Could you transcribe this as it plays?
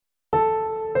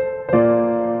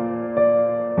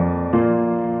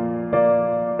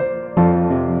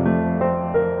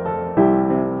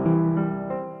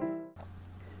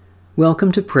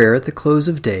Welcome to prayer at the close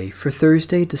of day for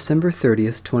Thursday, December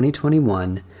 30th,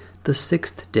 2021, the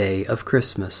 6th day of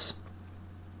Christmas.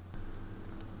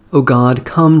 O God,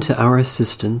 come to our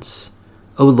assistance.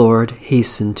 O Lord,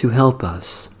 hasten to help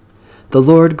us. The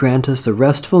Lord grant us a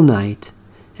restful night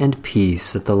and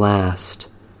peace at the last.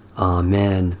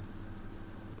 Amen.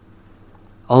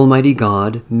 Almighty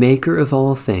God, maker of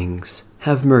all things,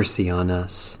 have mercy on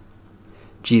us.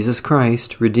 Jesus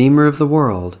Christ, Redeemer of the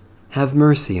world, have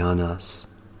mercy on us.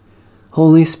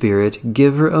 Holy Spirit,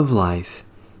 giver of life,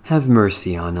 have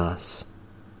mercy on us.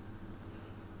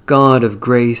 God of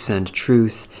grace and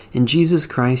truth, in Jesus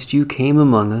Christ you came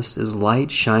among us as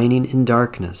light shining in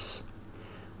darkness.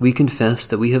 We confess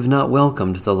that we have not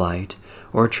welcomed the light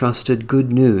or trusted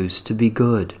good news to be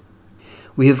good.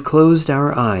 We have closed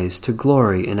our eyes to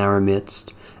glory in our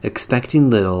midst, expecting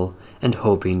little and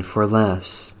hoping for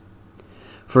less.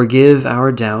 Forgive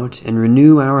our doubt and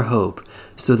renew our hope,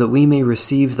 so that we may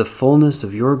receive the fullness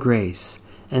of your grace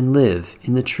and live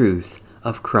in the truth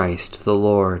of Christ the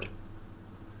Lord.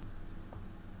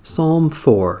 Psalm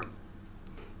 4.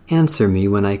 Answer me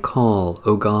when I call,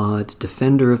 O God,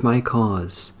 defender of my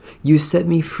cause. You set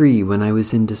me free when I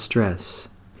was in distress.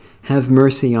 Have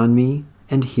mercy on me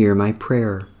and hear my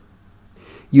prayer.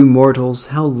 You mortals,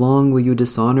 how long will you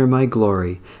dishonor my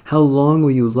glory? How long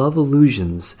will you love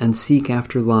illusions and seek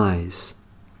after lies?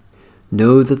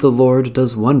 Know that the Lord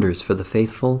does wonders for the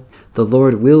faithful. The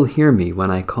Lord will hear me when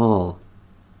I call.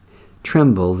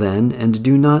 Tremble then, and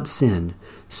do not sin.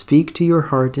 Speak to your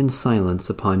heart in silence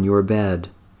upon your bed.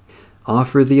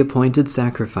 Offer the appointed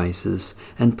sacrifices,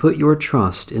 and put your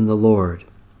trust in the Lord.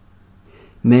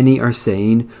 Many are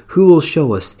saying, who will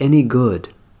show us any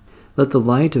good? Let the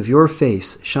light of your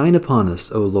face shine upon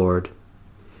us, O Lord.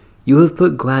 You have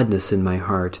put gladness in my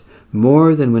heart,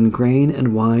 more than when grain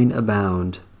and wine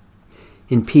abound.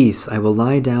 In peace I will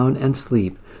lie down and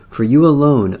sleep, for you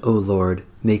alone, O Lord,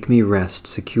 make me rest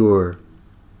secure.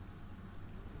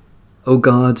 O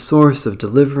God, source of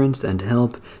deliverance and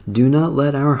help, do not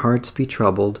let our hearts be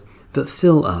troubled, but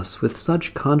fill us with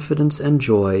such confidence and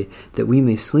joy that we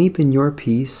may sleep in your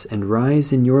peace and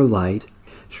rise in your light,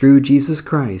 through Jesus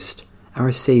Christ,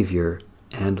 our Savior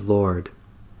and Lord.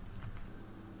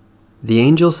 The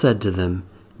angel said to them,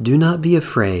 Do not be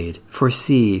afraid, for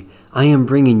see, I am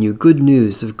bringing you good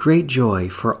news of great joy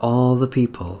for all the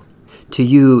people. To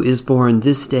you is born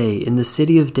this day in the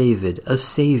city of David a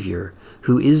Savior,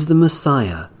 who is the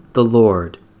Messiah, the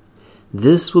Lord.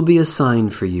 This will be a sign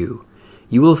for you.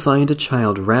 You will find a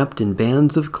child wrapped in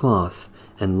bands of cloth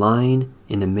and lying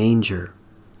in a manger.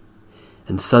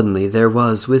 And suddenly there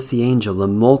was with the angel a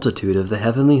multitude of the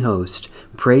heavenly host,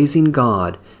 praising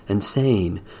God and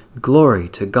saying, Glory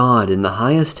to God in the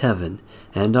highest heaven,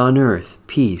 and on earth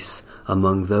peace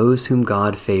among those whom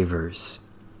God favors.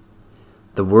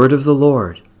 The word of the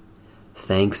Lord.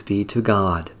 Thanks be to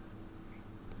God.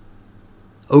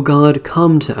 O God,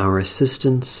 come to our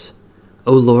assistance.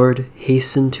 O Lord,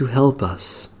 hasten to help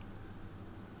us.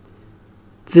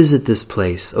 Visit this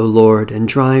place, O Lord, and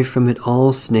drive from it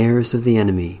all snares of the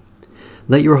enemy.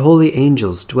 Let your holy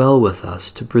angels dwell with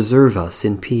us to preserve us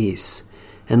in peace,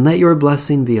 and let your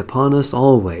blessing be upon us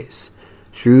always,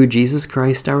 through Jesus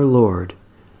Christ our Lord.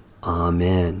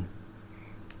 Amen.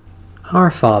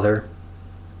 Our Father,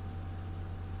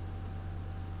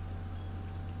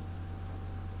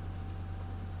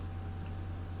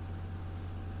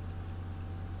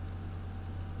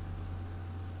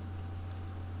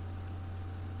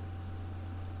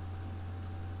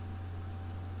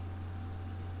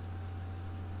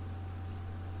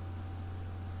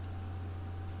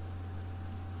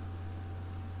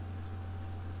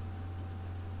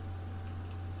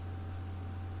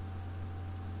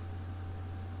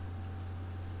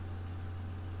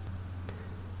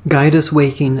 guide us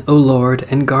waking, O Lord,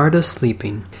 and guard us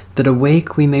sleeping, that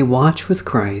awake we may watch with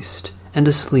Christ, and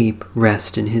asleep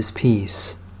rest in his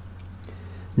peace.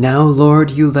 Now,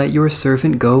 Lord, you let your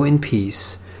servant go in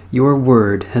peace. Your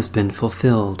word has been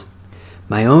fulfilled.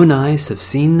 My own eyes have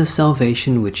seen the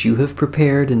salvation which you have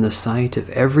prepared in the sight of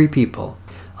every people,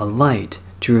 a light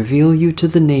to reveal you to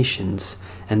the nations,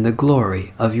 and the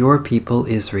glory of your people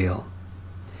Israel.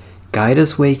 Guide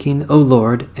us waking, O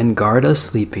Lord, and guard us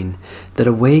sleeping, that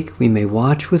awake we may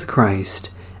watch with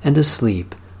Christ, and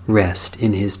asleep rest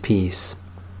in his peace.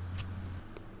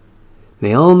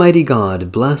 May Almighty God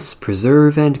bless,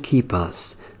 preserve, and keep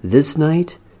us this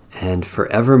night and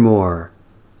forevermore.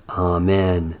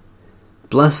 Amen.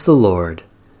 Bless the Lord.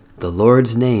 The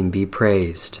Lord's name be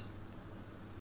praised.